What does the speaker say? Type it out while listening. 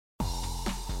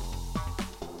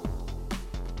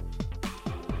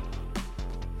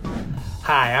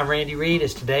Hi, I'm Randy Reed.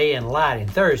 It's Today in Lighting,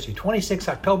 Thursday, 26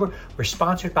 October. We're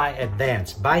sponsored by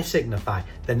Advance by Signify,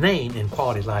 the name in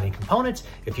quality lighting components.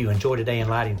 If you enjoy Today in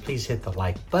Lighting, please hit the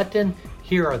like button.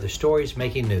 Here are the stories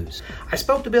making news. I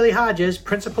spoke to Billy Hodges,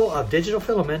 principal of Digital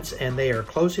Filaments, and they are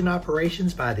closing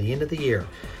operations by the end of the year.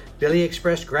 Billy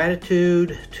expressed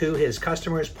gratitude to his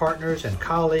customers, partners, and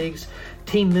colleagues.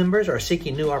 Team members are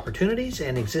seeking new opportunities,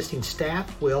 and existing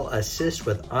staff will assist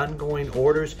with ongoing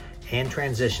orders and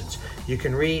transitions. You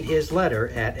can read his letter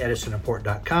at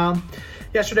edisonreport.com.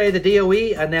 Yesterday, the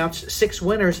DOE announced 6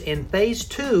 winners in Phase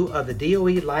 2 of the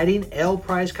DOE Lighting L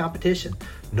Prize competition.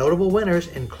 Notable winners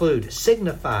include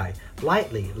Signify,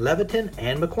 Lightly, Leviton,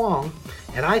 and McQuong,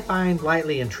 and I find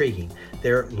Lightly intriguing.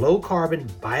 Their low-carbon,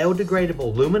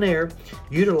 biodegradable luminaire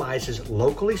utilizes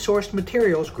locally sourced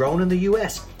materials grown in the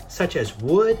U.S., such as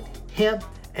wood, hemp,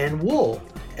 and wool,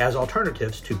 as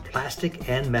alternatives to plastic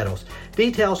and metals.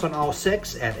 Details on all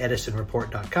 6 at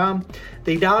edisonreport.com.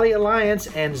 The Dali Alliance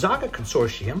and Zaga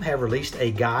Consortium have released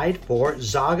a guide for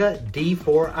Zaga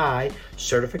D4i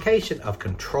certification of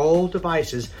control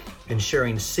devices,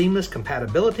 ensuring seamless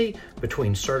compatibility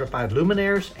between certified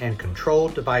luminaires and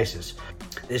controlled devices.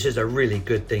 This is a really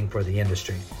good thing for the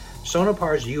industry.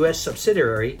 Sonopar's U.S.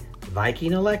 subsidiary,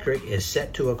 Viking Electric, is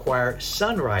set to acquire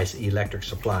Sunrise Electric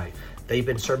Supply. They've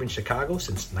been serving Chicago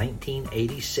since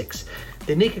 1986.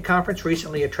 The NECA conference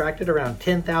recently attracted around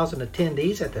 10,000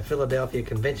 attendees at the Philadelphia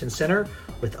Convention Center,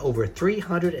 with over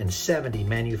 370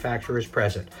 manufacturers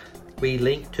present. We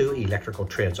linked to Electrical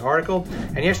Trends article.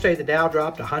 And yesterday the Dow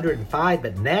dropped 105,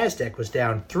 but NASDAQ was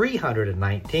down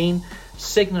 319.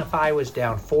 Signify was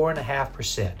down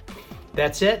 4.5%.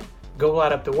 That's it. Go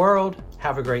light up the world.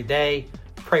 Have a great day.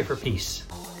 Pray for peace.